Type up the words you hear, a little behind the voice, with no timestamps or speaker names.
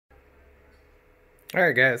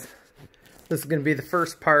Alright guys, this is going to be the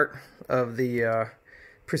first part of the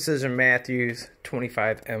Precision Matthews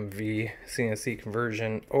 25mv CNC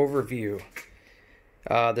conversion overview.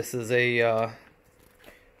 This is a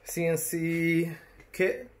CNC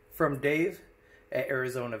kit from Dave at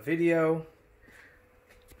Arizona Video.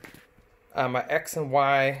 My X and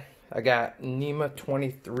Y, I got Nema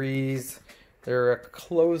 23s. They're a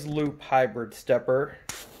closed loop hybrid stepper.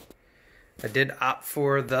 I did opt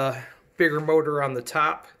for the bigger motor on the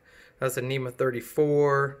top. That's a Nema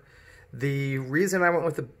 34. The reason I went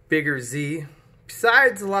with the bigger Z,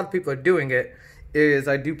 besides a lot of people are doing it, is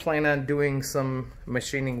I do plan on doing some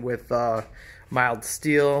machining with mild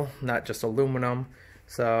steel, not just aluminum.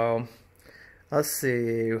 So let's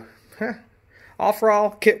see.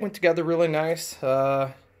 All kit went together really nice.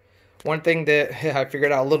 One thing that I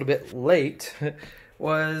figured out a little bit late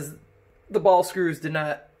was the ball screws did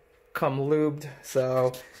not come lubed,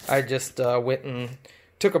 so I just went and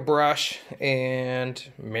took a brush and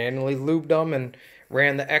manually lubed them and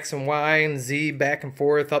ran the X and Y and Z back and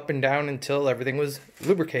forth, up and down until everything was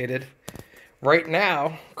lubricated. Right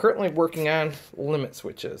now, currently working on limit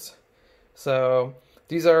switches. So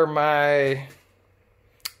these are my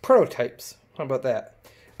prototypes. How about that?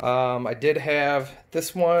 I did have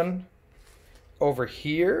this one over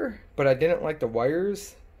here, but I didn't like the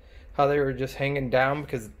wires, how they were just hanging down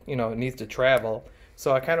because, you know, it needs to travel.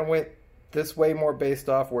 So I kind of went this way more based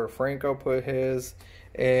off where Franco put his,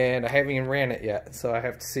 and I haven't even ran it yet, so I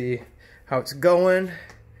have to see how it's going.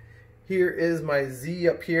 Here is my Z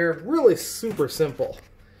up here, really super simple.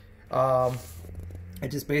 I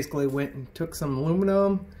just basically went and took some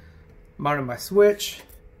aluminum, mounted my switch,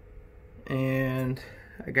 and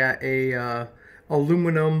I got a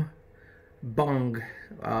aluminum bung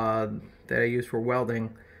that I use for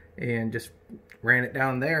welding, and just ran it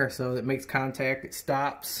down there so it makes contact, it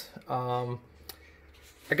stops. I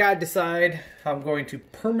gotta decide how I'm going to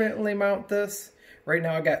permanently mount this. Right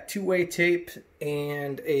now I got two-way tape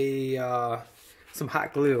and some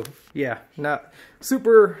hot glue. Yeah, not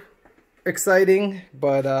super exciting,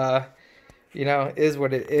 but you know, is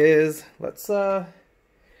what it is. Let's I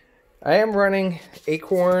am running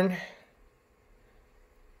Acorn,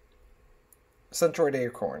 Centroid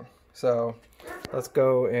Acorn. So let's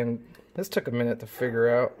go, and this took a minute to figure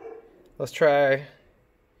out. Let's try,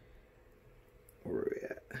 where are we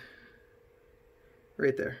at?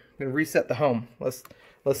 Right there. I'm gonna reset the home. Let's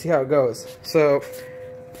see how it goes. So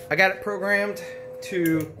I got it programmed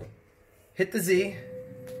to hit the Z,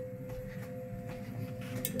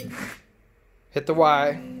 hit the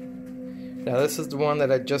Y. Now this is the one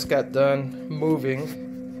that I just got done moving.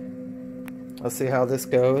 Let's see how this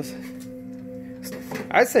goes.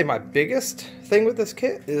 I'd say my biggest thing with this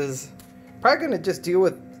kit is probably going to just deal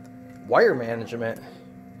with wire management.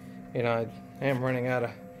 You know, I am running out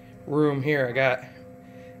of room here. I got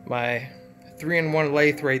my 3-in-1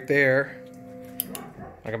 lathe right there.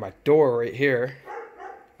 I got my door right here.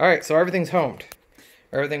 Alright, so everything's homed.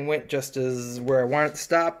 Everything went just as where I wanted it to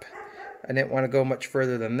stop. I didn't want to go much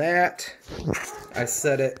further than that. I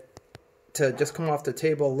set it to just come off the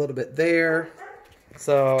table a little bit there.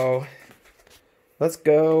 So let's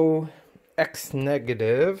go X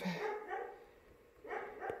negative.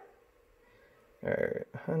 Alright,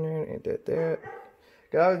 100, and did that.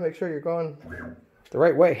 Gotta always make sure you're going the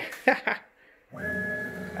right way.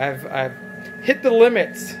 I've hit the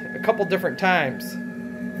limits a couple different times.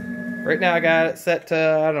 Right now I got it set to,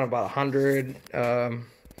 I don't know, about 100.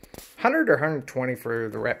 100 or 120 for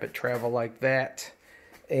the rapid travel like that.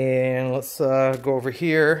 And let's go over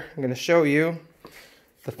here. I'm going to show you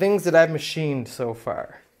the things that I've machined so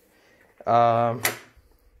far. I'm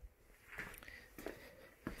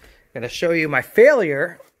going to show you my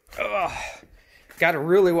failure. Got to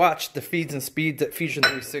really watch the feeds and speeds that Fusion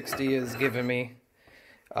 360 is giving me.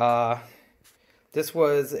 This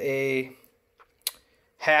was a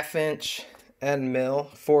 1/2-inch end mill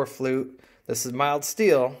 4-flute. This is mild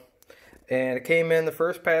steel. And it came in the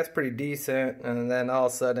first pass pretty decent, and then all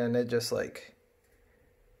of a sudden it just like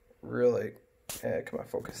really, come on,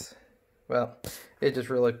 focus. Well, it just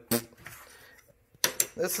really,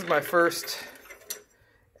 this is my first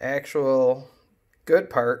actual good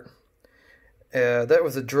part. That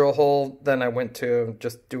was a drill hole, then I went to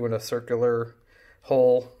just doing a circular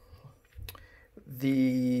hole.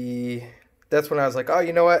 That's when I was like, oh,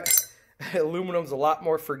 you know what? Aluminum's a lot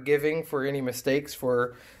more forgiving for any mistakes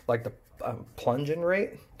for like the plunging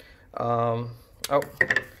rate. Then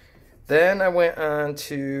I went on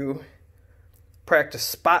to practice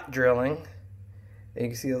spot drilling. And you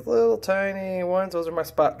can see those little tiny ones. Those are my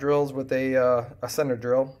spot drills with a center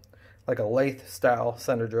drill, like a lathe style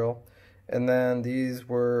center drill. And then these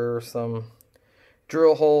were some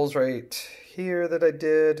drill holes right here that I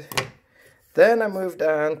did. Then I moved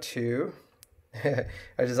on to, I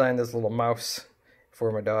designed this little mouse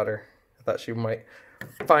for my daughter. I thought she might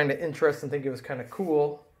find it interesting, think it was kind of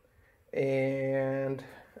cool. And,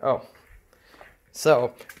 oh,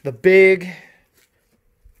 so the big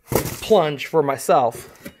plunge for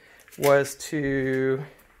myself was to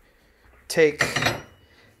take,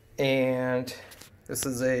 and this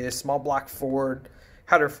is a small block Ford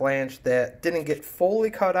header flange that didn't get fully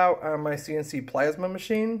cut out on my CNC plasma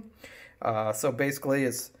machine. So basically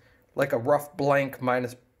it's like a rough blank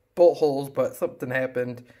minus bolt holes, but something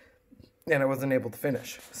happened and I wasn't able to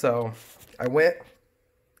finish. So I went,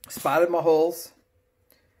 spotted my holes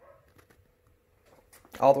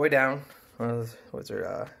all the way down. Was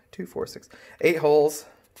there 2, 4, 6, 8 holes.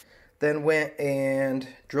 Then went and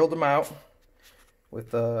drilled them out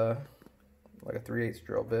with like a 3/8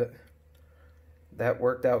 drill bit. That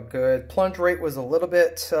worked out good. Plunge rate was a little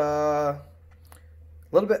bit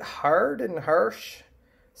hard and harsh,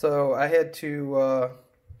 so I had to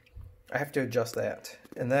adjust that.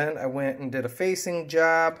 And then I went and did a facing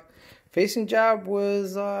job. Facing job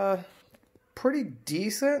was pretty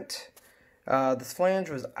decent. This flange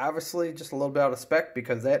was obviously just a little bit out of spec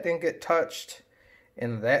because that didn't get touched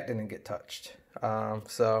and that didn't get touched.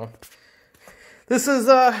 So this is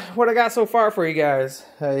what I got so far for you guys.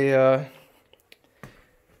 I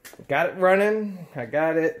got it running. I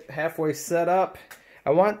got it halfway set up. I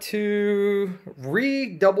want to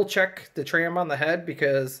double check the tram on the head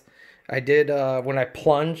because I did when I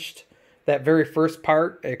plunged that very first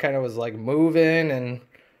part, it kind of was like moving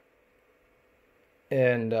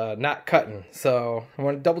and not cutting. So I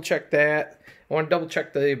want to double check that. I want to double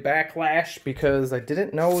check the backlash because I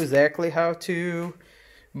didn't know exactly how to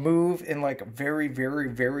move in like very, very,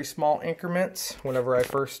 very small increments. Whenever I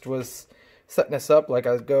first was setting this up, like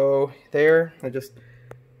I go there, I just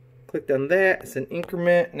clicked on that. It's an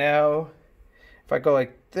increment. Now, if I go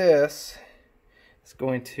like this, it's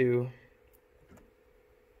going to.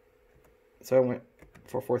 So I went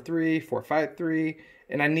 443, 453,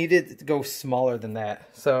 and I needed to go smaller than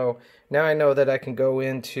that. So now I know that I can go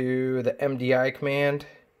into the MDI command,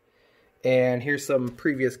 and here's some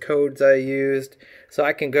previous codes I used. So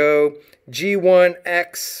I can go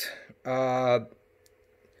G1X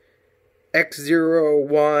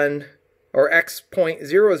X01 or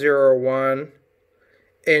X.001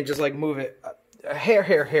 and just like move it a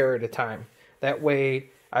hair at a time. That way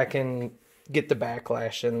I can get the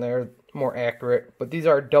backlash in there more accurate. But these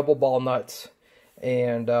are double ball nuts,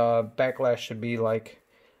 and backlash should be like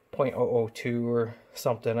 0.002 or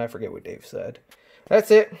something. I forget what Dave said.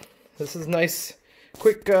 That's it. This is nice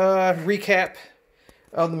quick recap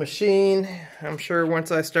of the machine. I'm sure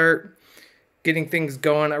once I start getting things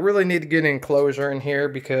going, I really need to get an enclosure in here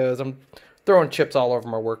because I'm throwing chips all over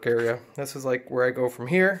my work area. This is like where I go from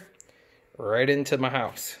here right into my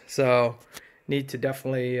house. So need to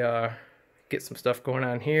definitely get some stuff going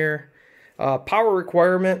on here. Power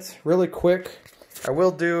requirements, really quick. I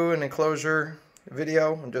will do an enclosure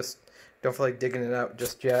video. I'm just don't feel like digging it out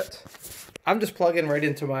just yet. I'm just plugging right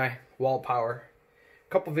into my wall power.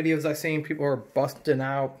 A couple videos I've seen, people are busting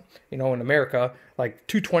out, you know, in America, like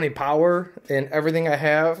 220 power, and everything I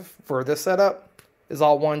have for this setup is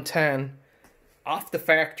all 110 off the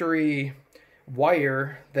factory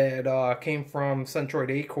wire that came from Centroid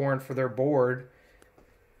Acorn for their board.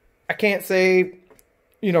 I can't say,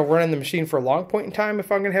 you know, running the machine for a long point in time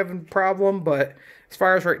if I'm going to have a problem, but as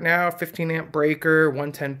far as right now, 15 amp breaker,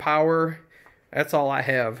 110 power, that's all I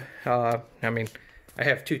have. I mean, I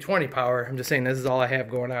have 220 power. I'm just saying this is all I have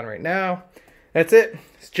going on right now. That's it.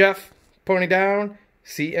 It's Jeff, Pony Down,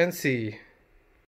 CNC.